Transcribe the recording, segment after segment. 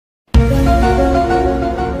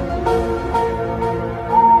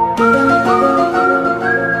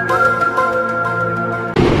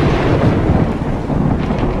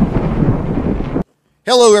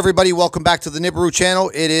Hello everybody, welcome back to the Nibiru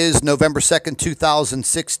channel. It is November 2nd,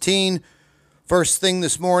 2016. First thing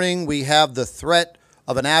this morning, we have the threat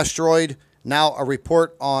of an asteroid. Now a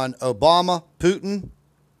report on Obama, Putin,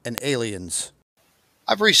 and aliens.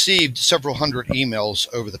 I've received several hundred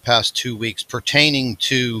emails over the past 2 weeks pertaining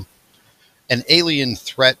to an alien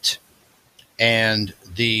threat and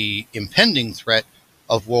the impending threat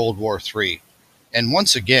of World War III. And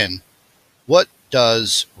once again, what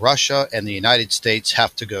does Russia and the United States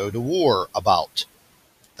have to go to war about?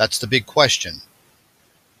 That's the big question.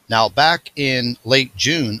 Now, back in late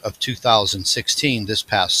June of 2016, this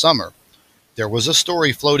past summer, there was a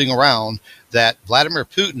story floating around that Vladimir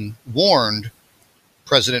Putin warned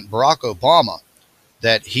President Barack Obama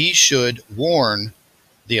that he should warn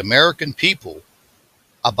the American people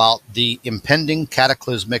about the impending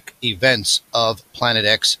cataclysmic events of Planet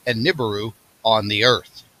X and Nibiru on the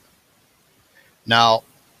Earth. Now,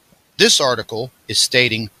 this article is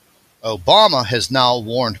stating Obama has now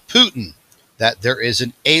warned Putin that there is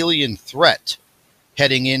an alien threat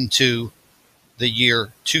heading into the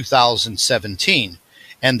year 2017,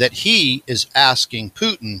 and that he is asking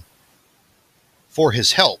Putin for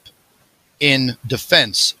his help in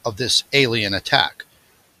defense of this alien attack.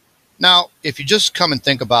 Now, if you just come and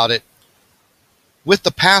think about it, with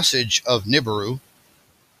the passage of Nibiru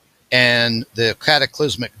and the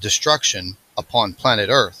cataclysmic destruction upon planet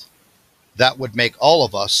Earth, that would make all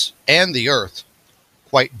of us and the Earth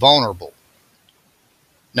quite vulnerable.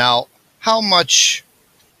 Now, how much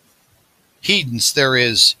credence there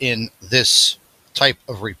is in this type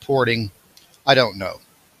of reporting, I don't know.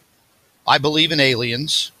 I believe in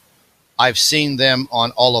aliens. I've seen them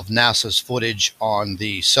on all of NASA's footage on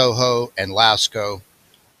the Soho and Lasco,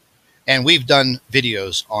 and we've done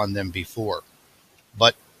videos on them before.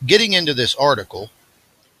 But getting into this article,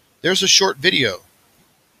 there's a short video,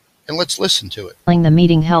 and let's listen to it. The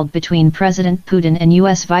meeting held between President Putin and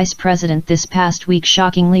U.S. Vice President this past week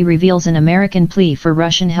shockingly reveals an American plea for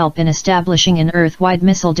Russian help in establishing an Earth-wide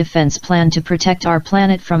missile defense plan to protect our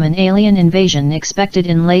planet from an alien invasion expected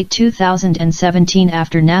in late 2017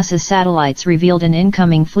 after NASA's satellites revealed an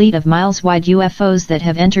incoming fleet of miles-wide UFOs that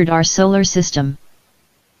have entered our solar system.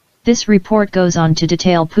 This report goes on to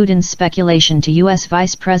detail Putin's speculation to U.S.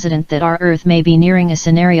 Vice President that our Earth may be nearing a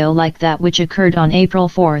scenario like that which occurred on April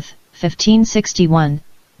 4, 1561,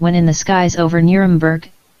 when in the skies over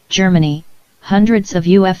Nuremberg, Germany, hundreds of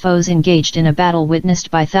UFOs engaged in a battle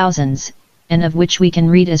witnessed by thousands, and of which we can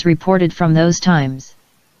read as reported from those times.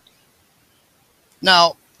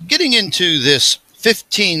 Now, getting into this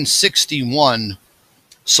 1561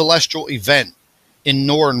 celestial event in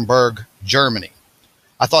Nuremberg, Germany,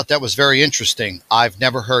 I thought that was very interesting. I've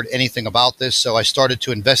never heard anything about this, so I started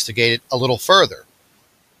to investigate it a little further.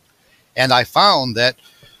 And I found that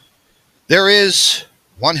there is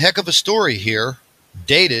one heck of a story here,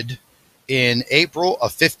 dated in April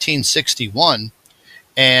of 1561,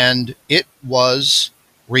 and it was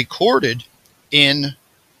recorded in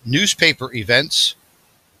newspaper events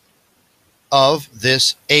of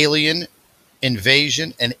this alien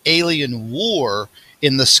invasion and alien war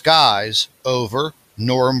in the skies over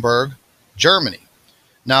Nuremberg, Germany.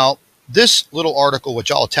 Now, this little article, which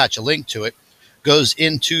I'll attach a link to it, goes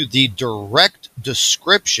into the direct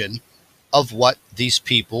description of what these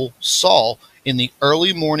people saw in the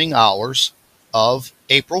early morning hours of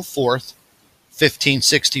April 4th,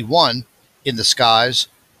 1561, in the skies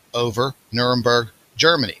over Nuremberg,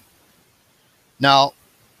 Germany. Now,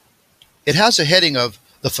 it has a heading of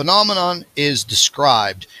 "The phenomenon is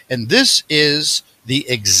described," and this is the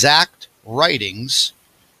exact writings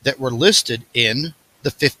that were listed in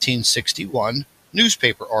the 1561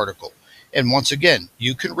 newspaper article. And once again,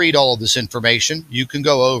 you can read all of this information. You can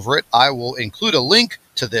go over it. I will include a link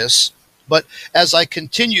to this. But as I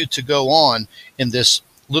continue to go on in this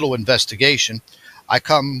little investigation, I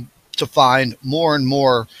come to find more and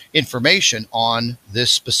more information on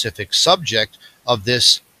this specific subject of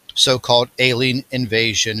this so-called alien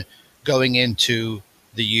invasion going into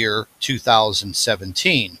the year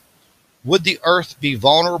 2017. Would the Earth be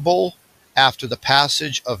vulnerable after the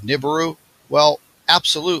passage of Nibiru? Well,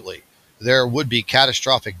 absolutely. There would be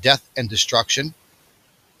catastrophic death and destruction.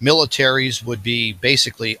 Militaries would be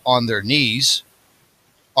basically on their knees.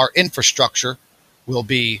 Our infrastructure will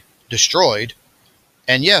be destroyed.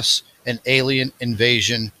 And yes, an alien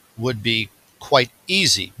invasion would be quite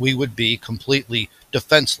easy. We would be completely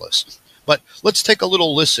defenseless. But let's take a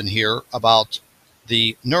little listen here about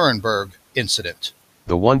the Nuremberg incident.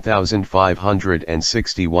 The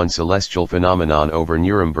 1561 celestial phenomenon over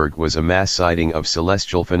Nuremberg was a mass sighting of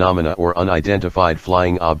celestial phenomena or unidentified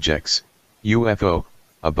flying objects, UFO,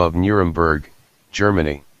 above Nuremberg,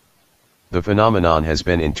 Germany. The phenomenon has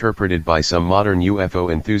been interpreted by some modern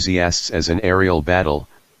UFO enthusiasts as an aerial battle,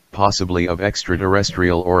 possibly of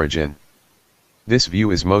extraterrestrial origin. This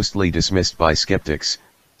view is mostly dismissed by skeptics,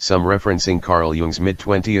 some referencing Carl Jung's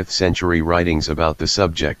mid-20th century writings about the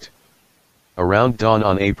subject. Around dawn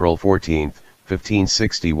on April 14,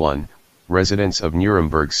 1561, residents of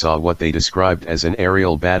Nuremberg saw what they described as an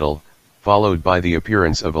aerial battle, followed by the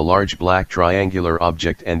appearance of a large black triangular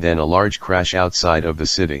object and then a large crash outside of the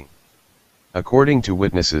city. According to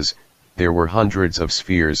witnesses, there were hundreds of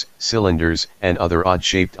spheres, cylinders, and other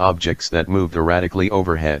odd-shaped objects that moved erratically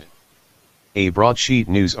overhead. A broadsheet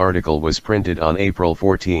news article was printed on April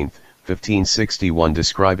 14, 1561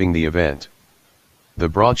 describing the event. The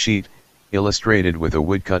broadsheet, illustrated with a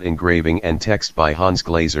woodcut engraving and text by Hans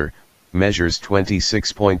Glaser, measures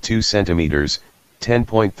 26.2 centimeters,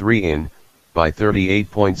 10.3 in, by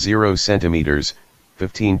 38.0 centimeters,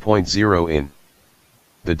 15.0 in.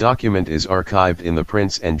 The document is archived in the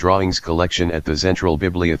Prints and Drawings collection at the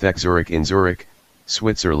Zentralbibliothek Zurich in Zurich,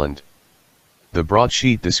 Switzerland. The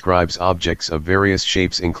broadsheet describes objects of various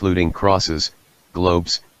shapes including crosses,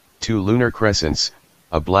 globes, two lunar crescents,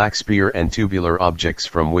 a black spear and tubular objects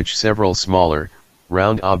from which several smaller,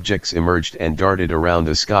 round objects emerged and darted around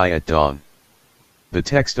the sky at dawn. The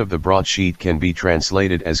text of the broadsheet can be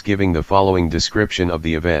translated as giving the following description of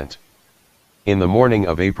the event. In the morning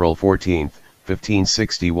of April 14,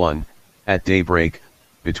 1561, at daybreak,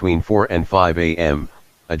 between 4 and 5 a.m.,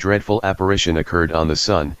 a dreadful apparition occurred on the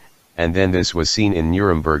sun, and then this was seen in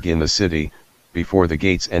Nuremberg in the city, before the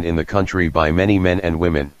gates and in the country by many men and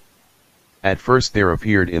women. At first there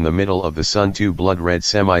appeared in the middle of the sun two blood-red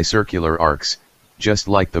semicircular arcs, just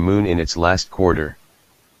like the moon in its last quarter.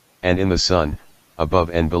 And in the sun, above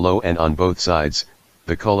and below and on both sides,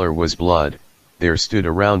 the color was blood, there stood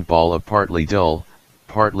a round ball of partly dull,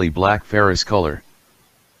 partly black ferrous color.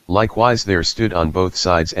 Likewise there stood on both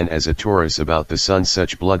sides and as a torus about the sun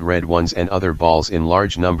such blood-red ones and other balls in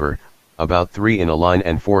large number, about 3 in a line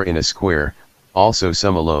and 4 in a square, also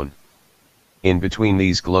some alone. In between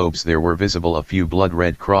these globes there were visible a few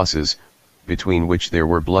blood-red crosses, between which there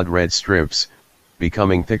were blood-red strips,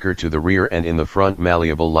 becoming thicker to the rear and in the front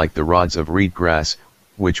malleable like the rods of reed grass,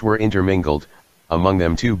 which were intermingled, among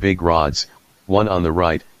them two big rods, one on the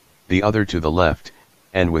right, the other to the left,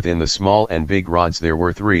 and within the small and big rods there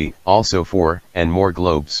were 3, also 4, and more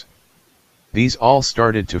globes. These all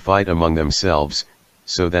started to fight among themselves,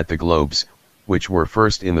 so that the globes, which were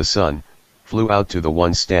first in the sun, flew out to the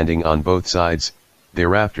one standing on both sides,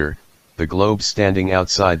 thereafter, the globes standing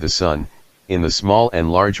outside the sun, in the small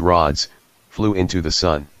and large rods, flew into the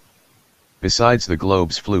sun. Besides the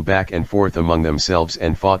globes flew back and forth among themselves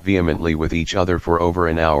and fought vehemently with each other for over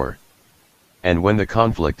an hour. And when the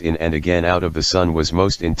conflict in and again out of the sun was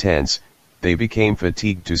most intense, they became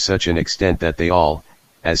fatigued to such an extent that they all,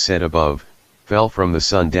 as said above, fell from the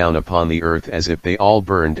sun down upon the earth as if they all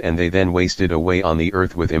burned, and they then wasted away on the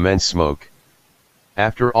earth with immense smoke.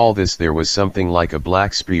 After all this there was something like a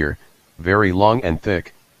black spear, very long and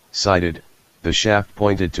thick, sided, the shaft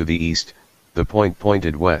pointed to the east, the point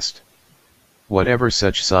pointed west. Whatever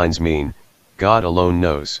such signs mean, God alone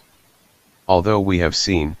knows. Although we have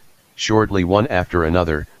seen, shortly one after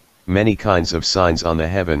another, many kinds of signs on the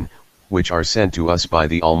heaven, which are sent to us by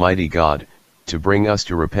the Almighty God, to bring us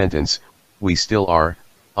to repentance, we still are,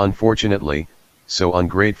 unfortunately, so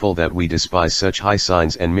ungrateful that we despise such high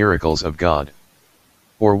signs and miracles of God.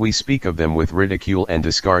 Or we speak of them with ridicule and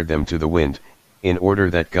discard them to the wind, in order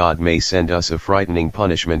that God may send us a frightening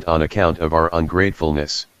punishment on account of our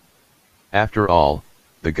ungratefulness. After all,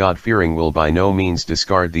 the God-fearing will by no means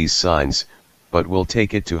discard these signs, but will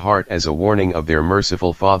take it to heart as a warning of their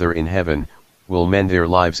merciful Father in heaven, will mend their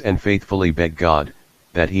lives and faithfully beg God,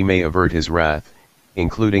 that he may avert his wrath,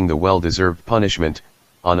 including the well-deserved punishment,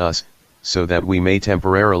 on us, so that we may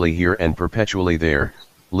temporarily here and perpetually there,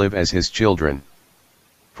 live as his children.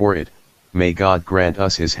 For it, may God grant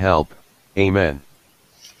us his help. Amen.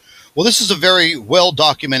 Well, this is a very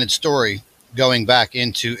well-documented story going back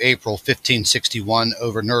into April 1561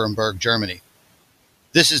 over Nuremberg, Germany.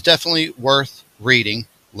 This is definitely worth reading.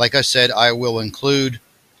 Like I said, I will include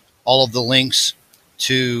all of the links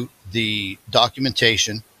to the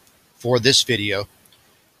documentation for this video.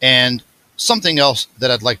 And something else that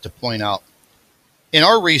I'd like to point out. In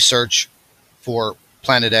our research for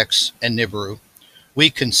Planet X and Nibiru, we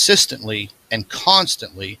consistently and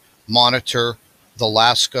constantly monitor the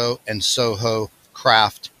Lasco and Soho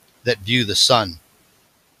craft that view the sun.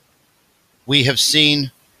 We have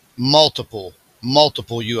seen multiple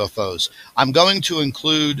UFOs. I'm going to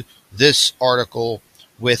include this article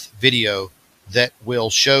with video that will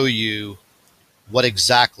show you what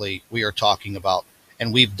exactly we are talking about.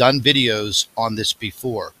 And we've done videos on this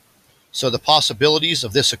before. So the possibilities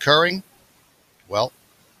of this occurring, well,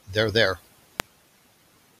 they're there.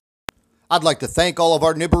 I'd like to thank all of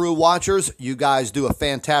our Nibiru watchers. You guys do a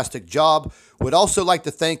fantastic job. Would also like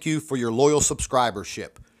to thank you for your loyal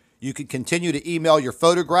subscribership. You can continue to email your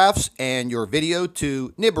photographs and your video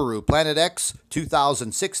to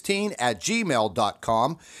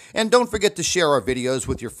NibiruPlanetX2016@gmail.com. And don't forget to share our videos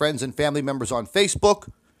with your friends and family members on Facebook.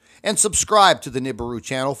 And subscribe to the Nibiru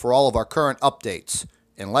channel for all of our current updates.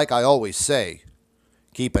 And like I always say,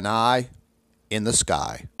 keep an eye in the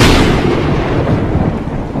sky.